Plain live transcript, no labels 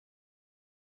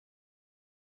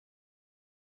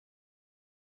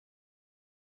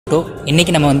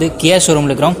இன்னைக்கு நம்ம வந்து Kia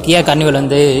ஷோரூமில் இருக்கிறோம். Kia Carnival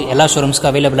வந்து எல்லா ஷோரூம்ஸ்க்கு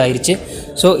அவைலபிள் ஆயிருச்சு.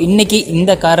 ஸோ இன்றைக்கி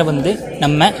இந்த காரை வந்து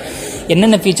நம்ம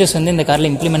என்னென்ன ஃபீச்சர்ஸ் வந்து இந்த காரில்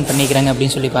இம்ப்ளிமெண்ட் பண்ணிக்கிறாங்க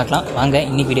அப்படின்னு சொல்லி பார்க்கலாம். வாங்க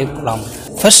இன்னைக்கு வீடியோ போகலாம்.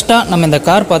 ஃபர்ஸ்ட்டாக நம்ம இந்த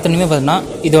கார் பார்த்தோன்னே பார்த்தீங்கன்னா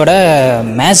இதோட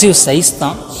மேசிவ் சைஸ்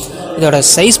தான். இதோட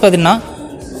சைஸ் பார்த்தீங்கன்னா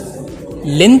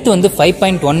லென்த் வந்து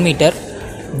 5.1 மீட்டர்,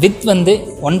 வித் வந்து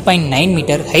 1.9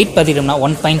 மீட்டர், ஹைட் பார்த்திட்டோம்னா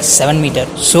 1.7 மீட்டர்.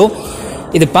 ஸோ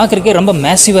இது பார்க்குறக்கே ரொம்ப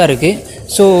மேசிவாக இருக்குது.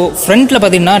 ஸோ ஃப்ரண்ட்டில்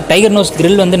பார்த்திங்கன்னா டைகர் நோஸ்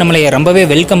கிரில் வந்து நம்மளை ரொம்பவே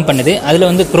வெல்கம் பண்ணுது. அதில்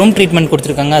வந்து குரோம் ட்ரீட்மெண்ட்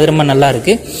கொடுத்துருக்காங்க, அது ரொம்ப நல்லா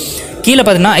இருக்குது. கீழே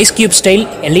பார்த்தீங்கன்னா ice cube style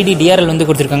LED TRL வந்து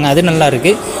கொடுத்துருக்காங்க, அது நல்லா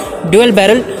இருக்குது. டுவெல்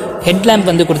பேரல் ஹெட் லேம்ப்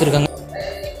வந்து கொடுத்துருக்காங்க.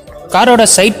 காரோட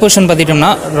சைட் போர்ஷன்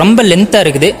பார்த்திட்டோம்னா ரொம்ப லென்த்தாக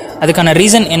இருக்குது. அதுக்கான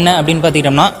ரீசன் என்ன அப்படின்னு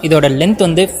பார்த்திட்டோம்னா இதோட லென்த்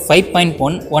வந்து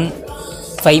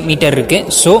 5.115 மீட்டர் இருக்குது.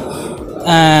 ஸோ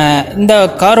இந்த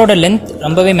காரோட லென்த்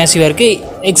ரொம்பவே மேசிவாக இருக்குது.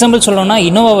 எக்ஸாம்பிள் சொல்லணும்னா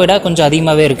இனோவா விட கொஞ்சம்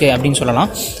அதிகமாகவே இருக்குது அப்படின்னு சொல்லலாம்.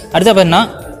 அடுத்த பார்த்தீங்கன்னா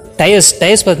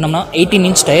டயர்ஸ் பார்த்தோம்னா 18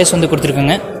 இன்ச் டயர்ஸ் வந்து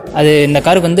கொடுத்துருக்காங்க. அது இந்த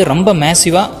காருக்கு வந்து ரொம்ப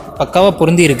மேசிவாக பக்காவாக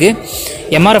பொருந்தி இருக்குது.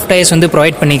 எம்ஆர்எஃப் டயர்ஸ் வந்து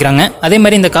ப்ரொவைட் பண்ணிக்கிறாங்க. அதே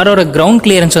மாதிரி இந்த காரோட கிரவுண்ட்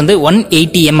கிளியரன்ஸ் வந்து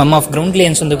 180 mm ஆஃப் கிரவுண்ட்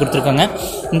கிளியரன்ஸ் வந்து கொடுத்துருக்காங்க.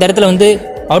 இந்த இடத்துல வந்து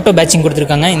ஆட்டோ பேட்சிங்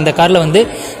கொடுத்துருக்காங்க. இந்த காரில் வந்து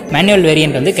மேனுவல்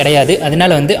வேரியன்ட் வந்து கிடையாது,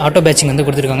 அதனால வந்து ஆட்டோ பேட்சிங் வந்து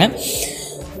கொடுத்துருக்காங்க.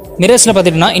 மிரர்ஸில்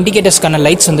பார்த்துட்டோம்னா இண்டிகேட்டர்ஸ்க்கான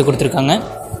லைட்ஸ் வந்து கொடுத்துருக்காங்க.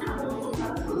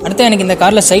 அடுத்து எனக்கு இந்த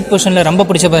காரில் சைட் பொசிஷனில் ரொம்ப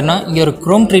பிடிச்ச பாருன்னா இங்கே ஒரு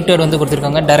குரோம் ட்ரீட்டட் வந்து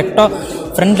கொடுத்துருக்காங்க. டேரெக்டாக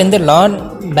ஃப்ரண்ட்லேருந்து லான்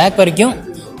பேக் வரைக்கும்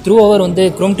த்ரூ ஓவர் வந்து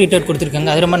குரோம் ட்ரீட்டட் கொடுத்துருக்காங்க,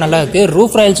 அது ரொம்ப நல்லா இருக்குது.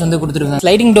 ரூஃப் ராயல்ஸ் வந்து கொடுத்துருக்காங்க.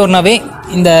 ஸ்லைடிங் டோர்னாவே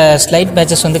இந்த ஸ்லைட்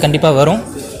பேட்சஸ் வந்து கண்டிப்பாக வரும்.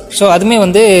 ஸோ அதுவுமே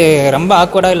வந்து ரொம்ப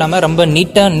ஆக்வர்டாக இல்லாமல் ரொம்ப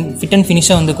நீட்டாக ஃபிட் அண்ட்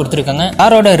ஃபினிஷாக வந்து கொடுத்துருக்காங்க.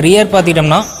 காரோட ரியர்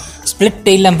பார்த்துக்கிட்டோம்னா ஸ்ப்ளிட்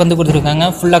டெயில் லேம்ப் வந்து கொடுத்துருக்காங்க,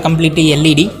 ஃபுல்லாக கம்ப்ளீட்டு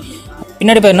எல்இடி.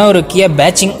 பின்னாடி பார்த்தீங்கன்னா ஒரு கியா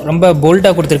பேட்சிங் ரொம்ப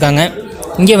போல்டாக கொடுத்துருக்காங்க.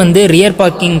 இங்கே வந்து ரியர்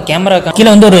பார்க்கிங் கேமரா கீழே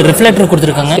வந்து ஒரு ரிஃப்ளெக்டர்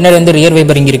கொடுத்துருக்காங்க. பின்னாடி வந்து ரியர்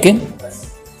வைப்பர் இங்கே இருக்குது.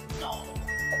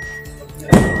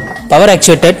 பவர்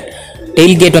ஆக்சுவேட்டட்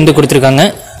டெயில் கேட் வந்து கொடுத்துருக்காங்க.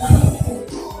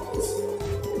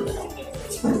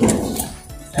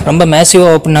 ரொம்ப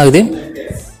மேசிவாக ஓப்பன் ஆகுது.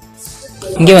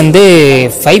 இங்கே வந்து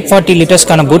 540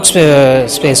 லிட்டர்ஸ்க்கான பூட்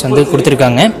ஸ்பேஸ் வந்து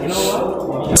கொடுத்துருக்காங்க.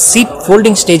 சீட்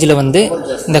ஃபோல்டிங் ஸ்டேஜில் வந்து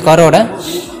இந்த காரோட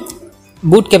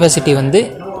பூட் கெப்பாசிட்டி வந்து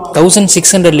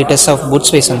 1600 லிட்டர்ஸ் ஆஃப் பூட்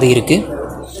ஸ்பேஸ் வந்து இருக்குது.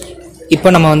 இப்போ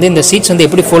நம்ம வந்து இந்த சீட்ஸ் வந்து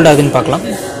எப்படி ஃபோல்ட் ஆகுதுன்னு பார்க்கலாம்.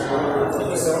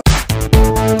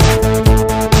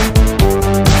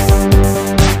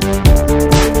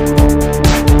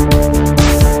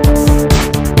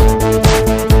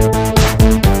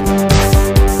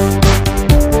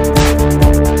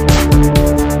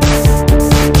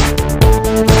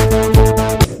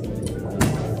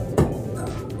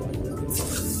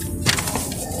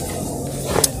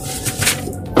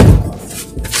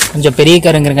 கொஞ்சம் பெரிய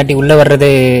காருங்கிறங்காட்டி உள்ளே வர்றது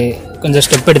கொஞ்சம்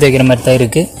ஸ்டெப் எடுத்து வைக்கிற மாதிரி தான்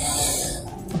இருக்குது.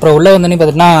 அப்புறம் உள்ளே வந்தோடனே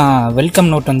பார்த்தீங்கன்னா வெல்கம்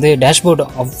நோட் வந்து டேஷ்போர்டு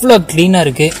அவ்வளோ க்ளீனாக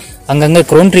இருக்குது. அங்கங்கே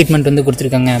க்ரோம் ட்ரீட்மெண்ட் வந்து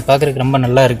கொடுத்துருக்காங்க, பார்க்குறதுக்கு ரொம்ப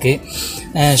நல்லா இருக்குது.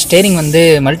 ஸ்டேரிங் வந்து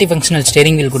மல்டி ஃபங்க்ஷனல்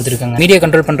ஸ்டேரிங் வீல் கொடுத்துருக்காங்க. மீடியா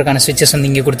கண்ட்ரோல் பண்ணுறதுக்கான ஸ்விட்சஸ் வந்து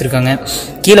இங்கே கொடுத்துருக்காங்க.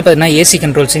 கீழே பார்த்தீங்கன்னா ஏசி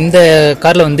கண்ட்ரோல்ஸ். இந்த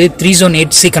காரில் வந்து 3 zone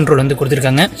 8C கண்ட்ரோல் வந்து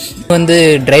கொடுத்துருக்காங்க. வந்து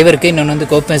டிரைவருக்கு, இன்னொன்று வந்து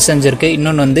கோ பேசஞ்சருக்கு,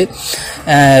 இன்னொன்று வந்து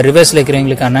ரிவர்ஸில்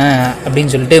இருக்கிறவங்களுக்கான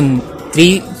அப்படின்னு சொல்லிட்டு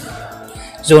 3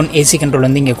 zone AC கண்ட்ரோல்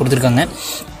வந்து இங்கே கொடுத்துருக்காங்க.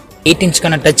 8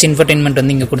 இன்ச்க்கான டச் இன்ஃபர்டெயின்மெண்ட்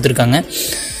வந்து இங்கே கொடுத்துருக்காங்க.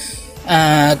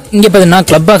 இங்கே பார்த்தீங்கன்னா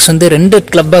கிளப் பாக்ஸ் வந்து 2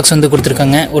 கிளப் பாக்ஸ் வந்து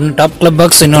கொடுத்துருக்காங்க. ஒன்று டாப் கிளப்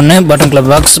பாக்ஸ், இன்னொன்று bottom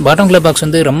club box. Bottom club box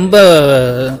வந்து ரொம்ப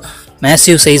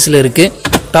மேசிவ் சைஸில் இருக்குது.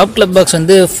 டாப் கிளப் பாக்ஸ்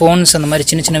வந்து ஃபோன்ஸ் அந்த மாதிரி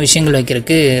சின்ன சின்ன விஷயங்கள்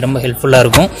வைக்கிறதுக்கு ரொம்ப ஹெல்ப்ஃபுல்லாக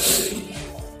இருக்கும்.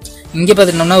 இங்கே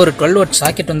பார்த்துட்டோம்னா ஒரு 12 watt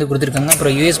சாக்கெட் வந்து கொடுத்துருக்காங்க.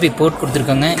 அப்புறம் USB போர்ட்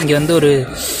கொடுத்துருக்காங்க. இங்கே வந்து ஒரு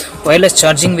wireless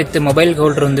charging with mobile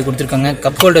holder வந்து கொடுத்துருக்காங்க.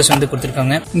 கப் ஹோல்டர்ஸ் வந்து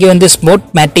கொடுத்துருக்காங்க. இங்கே வந்து ஸ்போர்ட்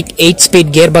மேட்டிக் 8 ஸ்பீட்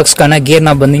கியர் பாக்ஸ்க்கான கியர்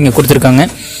நாப் வந்து இங்கே கொடுத்துருக்காங்க.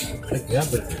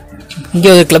 இங்கே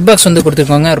ஒரு கிளப் பாக்ஸ் வந்து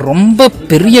கொடுத்துருக்காங்க. ரொம்ப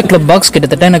பெரிய கிளப் பாக்ஸ்,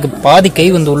 கிட்டத்தட்ட எனக்கு பாதி கை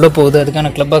வந்து உள்ளே போகுது.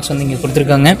 அதுக்கான கிளப் பாக்ஸ் வந்து இங்கே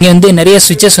கொடுத்துருக்காங்க. இங்கே வந்து நிறைய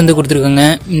ஸ்விட்சஸ் வந்து கொடுத்துருக்காங்க.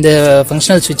 இந்த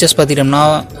ஃபங்க்ஷனல் ஸ்விட்சஸ் பார்த்திட்டோம்னா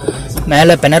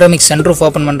மேலே பெனரோமிக் சன்ரூஃப்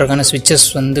ஓப்பன் பண்ணுறதுக்கான ஸ்விட்சஸ்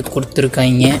வந்து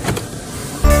கொடுத்துருக்காங்க.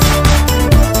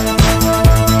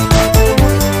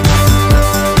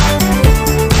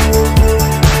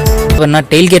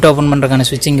 டெயில் கேட் ஓப்பன் பண்ணுறதுக்கான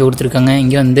ஸ்விட்ச் இங்கே கொடுத்துருக்காங்க.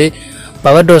 இங்கே வந்து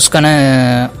பவர் டோர்ஸ்க்கான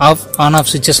ஆன் ஆஃப்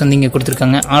ஸ்விட்சஸ் வந்து இங்கே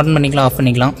கொடுத்துருக்காங்க. ஆன் பண்ணிக்கலாம், ஆஃப்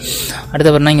பண்ணிக்கலாம். அடுத்த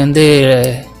பார்த்தா இங்கே வந்து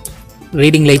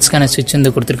ரீடிங் லைட்ஸ்க்கான ஸ்விட்ச்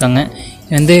வந்து கொடுத்துருக்காங்க.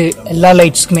 இது வந்து எல்லா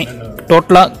லைட்ஸ்க்குமே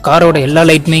டோட்டலாக காரோட எல்லா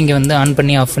லைட்டுமே இங்கே வந்து ஆன்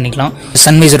பண்ணி ஆஃப் பண்ணிக்கலாம்.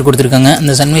 சன்வைசர் கொடுத்துருக்காங்க.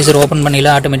 அந்த சன்வைசர் ஓப்பன்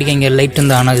பண்ணிக்கலாம், ஆட்டோமேட்டிக்காக இங்கே லைட்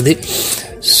வந்து ஆன் ஆகுது.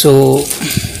 ஸோ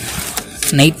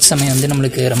நைட் சமயம் வந்து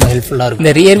நம்மளுக்கு ரொம்ப ஹெல்ப்ஃபுல்லாக இருக்கும்.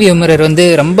 இந்த ரியர் வியூ மிரர் வந்து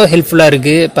ரொம்ப ஹெல்ப்ஃபுல்லாக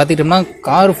இருக்குது. பார்த்துக்கிட்டோம்னா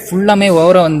கார் ஃபுல்லாமே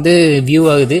ஓவராக வந்து வியூ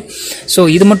ஆகுது. ஸோ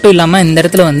இது மட்டும் இல்லாமல் இந்த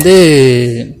இடத்துல வந்து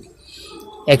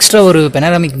எக்ஸ்ட்ரா ஒரு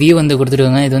பெனாராமிக் வியூ வந்து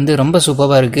கொடுத்துருக்காங்க. இது வந்து ரொம்ப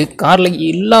சூப்பராக இருக்குது. காரில்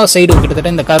எல்லா சைடும்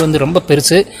கிட்டத்தட்ட இந்த கார் வந்து ரொம்ப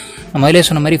பெருசு. நம்ம அதிலே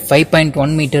சொன்ன மாதிரி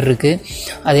 5.1 மீட்டர் இருக்குது.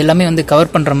 அது எல்லாமே வந்து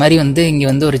கவர் பண்ணுற மாதிரி வந்து இங்கே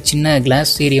வந்து ஒரு சின்ன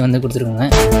கிளாஸ் ஏரியா வந்து கொடுத்துருக்காங்க.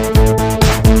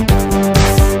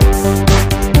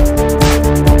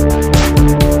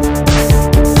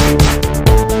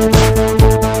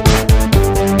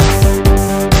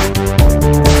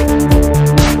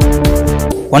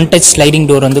 ஒன் டச் ஸ்லைடிங்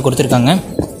டோர் வந்து கொடுத்துருக்காங்க.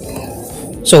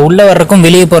 ஸோ உள்ளே வர்றக்கும்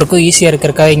வெளியே போகிறக்கும் ஈஸியாக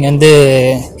இருக்கிறக்காக இங்கே வந்து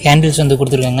ஹேண்டில்ஸ் வந்து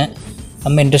கொடுத்துருக்காங்க.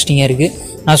 ரொம்ப இன்ட்ரெஸ்டிங்காக இருக்குது.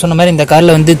 நான் சொன்ன மாதிரி இந்த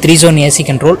காரில் வந்து 3 zone AC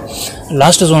control,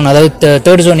 last zone அதாவது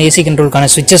 3rd zone AC கண்ட்ரோலுக்கான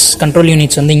ஸ்விட்சஸ் control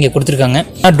units வந்து இங்கே கொடுத்துருக்காங்க.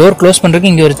 டோர் க்ளோஸ்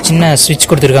பண்ணுறதுக்கு இங்கே ஒரு சின்ன ஸ்விட்ச்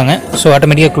கொடுத்துருக்காங்க. ஸோ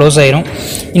ஆட்டோமேட்டிக்காக க்ளோஸ் ஆயிரும்.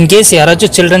 இன்கேஸ்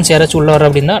யாராச்சும் சில்ட்ரன்ஸ் யாராச்சும் உள்ளே வர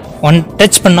அப்படின்னா ஒன்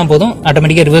டச் பண்ணால் போதும்,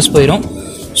 ஆட்டோமேட்டிக்காக ரிவர்ஸ் போயிடும்.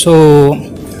 ஸோ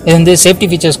இது வந்து சேஃப்டி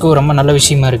ஃபீச்சர்ஸ்க்கு ரொம்ப நல்ல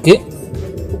விஷயமா இருக்குது.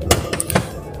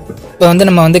 இப்போ வந்து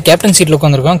நம்ம வந்து கேப்டன் சீட்டில்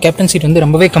உட்காந்துருக்கோம். கேப்டன் சீட் வந்து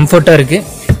ரொம்பவே கம்ஃபர்ட்டாக இருக்குது.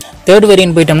 3rd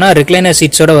வேரியன்ட் போயிட்டோம்னா ரிக்ளைனர்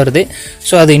சீட்ஸோடு வருது.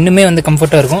 ஸோ அது இன்னுமே வந்து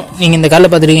கம்ஃபர்ட்டாக இருக்கும். நீங்கள் இந்த காரில்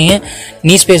பார்த்துருக்கீங்க,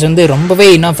 நீ ஸ்பேஸ் வந்து ரொம்பவே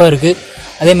இனாஃபாக இருக்குது.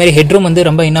 அதேமாதிரி ஹெட்ரூம் வந்து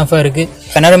ரொம்ப இனாஃபாக இருக்குது.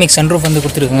 பெனாராமிக் சன்ரூஃப் வந்து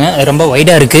கொடுத்துருக்குங்க. அது ரொம்ப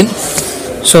வைடாக இருக்குது.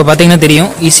 ஸோ பார்த்தீங்கன்னா தெரியும்,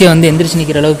 ஈஸியாக வந்து எந்திரிச்சு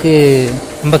நிற்கிற அளவுக்கு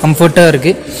ரொம்ப கம்ஃபர்ட்டாக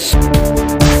இருக்குது.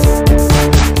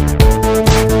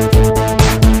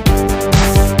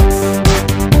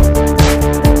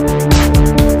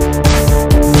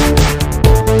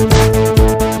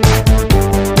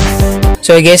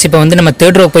 ஸோ கேஸ் இப்போ வந்து நம்ம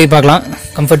 3rd row போய் பார்க்கலாம்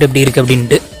கம்ஃபர்ட் எப்படி இருக்குது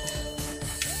அப்படின்ட்டு.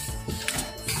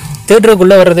 3rd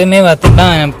rowக்குள்ளே வர்றதுமே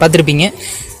பார்த்துருப்பீங்க,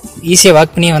 ஈஸியாக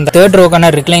வாக் பண்ணி வந்தால் 3rd rowக்கான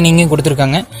ரிக்ளைனிங்கும்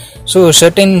கொடுத்துருக்காங்க. ஸோ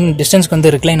சர்டைன் டிஸ்டன்ஸ்க்கு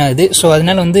வந்து ரிக்ளைன் ஆகுது. ஸோ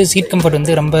அதனால வந்து சீட் கம்ஃபர்ட்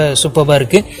வந்து ரொம்ப சூப்பராக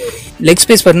இருக்குது. லெக்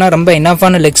ஸ்பேஸ் பார்த்தீங்கன்னா ரொம்ப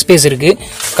இனாஃபான லெக் ஸ்பேஸ் இருக்குது.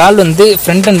 கால் வந்து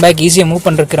ஃப்ரண்ட் அண்ட் பேக் ஈஸியாக மூவ்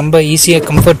பண்ணுறதுக்கு ரொம்ப ஈஸியாக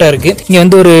கம்ஃபர்ட்டாக இருக்குது. இங்கே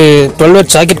வந்து ஒரு 12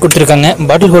 watt சாக்கெட் கொடுத்துருக்காங்க.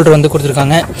 பாட்டில் ஹோல்டர் வந்து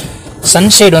கொடுத்துருக்காங்க.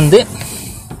 சன்ஷேட் வந்து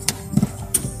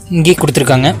இங்கே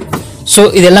கொடுத்துருக்காங்க. ஸோ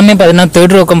இது எல்லாமே பார்த்தீங்கன்னா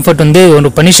 3rd row கம்ஃபர்ட் வந்து ஒரு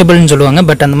பனிஷபிள்னு சொல்லுவாங்க.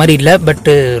 பட் அந்த மாதிரி இல்லை. பட்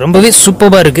ரொம்பவே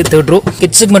சூப்பராக இருக்குது 3rd row.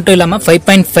 கிட்ஸுக்கு மட்டும் இல்லாமல்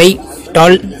 5.5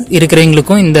 டால்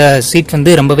இருக்கிறவங்களுக்கும் இந்த சீட்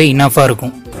வந்து ரொம்பவே இனாஃபாக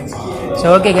இருக்கும். So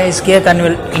okay guys, Kia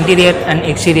carnival interior and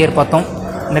exterior பார்த்தோம்.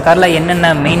 இந்த காரில்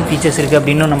என்னென்ன மெயின் ஃபீச்சர்ஸ் இருக்குது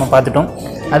அப்படின்னு நம்ம பார்த்துட்டோம்.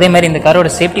 அதே மாதிரி இந்த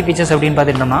காரோட சேஃப்டி ஃபீச்சர்ஸ் அப்படின்னு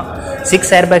பார்த்துட்டோம்னா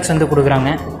 6 ஏர்பேக்ஸ் வந்து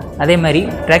கொடுக்குறாங்க. அதே மாதிரி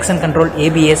traction control,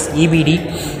 ABS, EBD,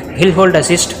 hill hold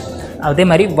assist, அதே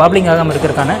மாதிரி வாப்ளிங் ஆகாமல்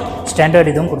இருக்கிறதுக்கான ஸ்டாண்டர்ட்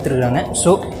இதுவும் கொடுத்துருக்காங்க.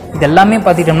 ஸோ இது எல்லாமே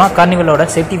பார்த்துக்கிட்டோம்னா கார்னிவலோட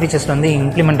சேஃப்டி ஃபீச்சர்ஸ் வந்து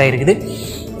இம்ப்ளிமெண்ட் ஆகிருக்குது.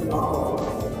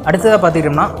 அடுத்ததாக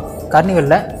பார்த்துக்கிட்டோம்னா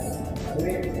கார்னிவலில்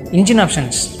இன்ஜின்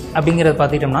ஆப்ஷன்ஸ் அப்படிங்கிறத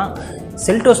பார்த்துக்கிட்டோம்னா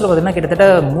செல்டோஸில் பார்த்திங்கன்னா கிட்டத்தட்ட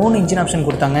 3 இன்ஜின் ஆப்ஷன்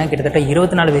கொடுத்தாங்க. கிட்டத்தட்ட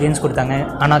 24 வேரியன்ஸ் கொடுத்தாங்க.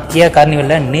 ஆனால் கியா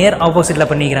கார்னிவலில் நேர் ஆப்போசிட்டில்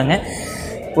பண்ணிக்கிறாங்க.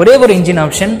 ஒரே ஒரு இன்ஜின்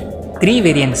ஆப்ஷன் 3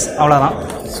 வேரியன்ஸ், அவ்வளோதான்.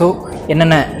 ஸோ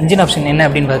என்னென்ன இன்ஜின் ஆப்ஷன் என்ன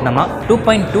அப்படின்னு பார்த்தோம்னா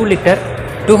 2.2 லிட்டர்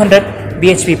 200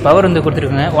 bhp பவர் வந்து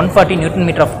கொடுத்துருக்காங்க. 140 Nm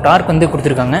ஆஃப் டார்க் வந்து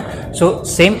கொடுத்துருக்காங்க. ஸோ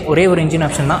சேம் ஒரே ஒரு இன்ஜின்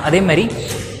ஆப்ஷன் தான். அதே மாதிரி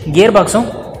கியர் பாக்ஸும்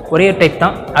ஒரே டைப்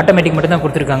தான், ஆட்டோமேட்டிக் மட்டும் தான்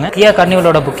கொடுத்துருக்காங்க. கியா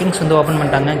கார்னிவலோட புக்கிங்ஸ் வந்து ஓப்பன்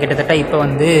பண்ணிட்டாங்க. கிட்டத்தட்ட இப்போ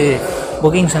வந்து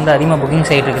புக்கிங்ஸ் வந்து அதிகமாக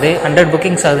புக்கிங்ஸ் ஆகிட்டு இருக்குது. 100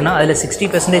 புக்கிங்ஸ் ஆகுதுன்னா அதில்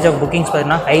 60% ஆஃப் புக்கிங்ஸ்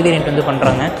பார்த்தீங்கன்னா ஹை வேரியன்ட் வந்து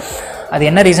பண்ணுறாங்க. அது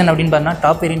என்ன ரீசன் அப்படின்னு பார்த்தீங்கன்னா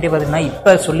டாப் வேரியண்ட்டே பார்த்தீங்கன்னா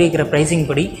இப்போ சொல்லியிருக்கிற ப்ரைஸிங்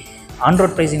படி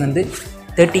ஆன்ரோட் ப்ரைஸிங் வந்து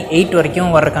 38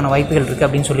 வரைக்கும் வர்றதுக்கான வாய்ப்புகள் இருக்குது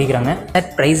அப்படின்னு சொல்லிக்கிறாங்க.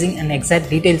 Exact pricing and exact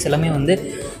details எல்லாமே வந்து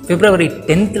February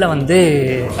 10th வந்து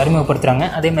அறிமுகப்படுத்துகிறாங்க.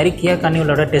 அதே மாதிரி கியா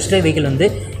கார்னிவலோட டெஸ்ட் ட்ரைவ் வெஹிக்கிள் வந்து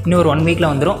இன்னொரு 1 வீக்கில்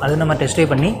வந்துடும். அது நம்ம டெஸ்ட்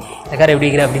ட்ரைவ் பண்ணி இந்த கார் எப்படி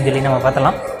இருக்குது அப்படின்னு சொல்லி நம்ம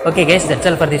பார்த்தலாம். Okay guys, that's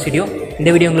all for this video. இந்த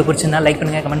வீடியோ உங்களுக்கு பிடிச்சிருந்தா லைக்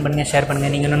பண்ணுங்கள், கமெண்ட் பண்ணுங்கள், ஷேர்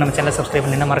பண்ணுங்கள். நீங்கள் இன்னும் நம்ம சேனல் சப்ஸ்கிரைப்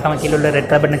பண்ணினா மறக்காம கீழே உள்ள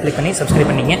ரெட் பட்டனை கிளிக் பண்ணி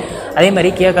சப்ஸ்கிரைப் பண்ணிங்க. அதே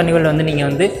மாதிரி கியா கார்னிவல் வந்து நீங்கள்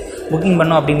வந்து புக்கிங்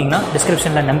பண்ணோம் அப்படின்னீங்கன்னா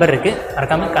டிஸ்கிரிப்ஷனில் நம்பர் இருக்குது,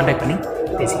 மறக்காமல் கான்டாக்ட் பண்ணி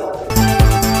பேசி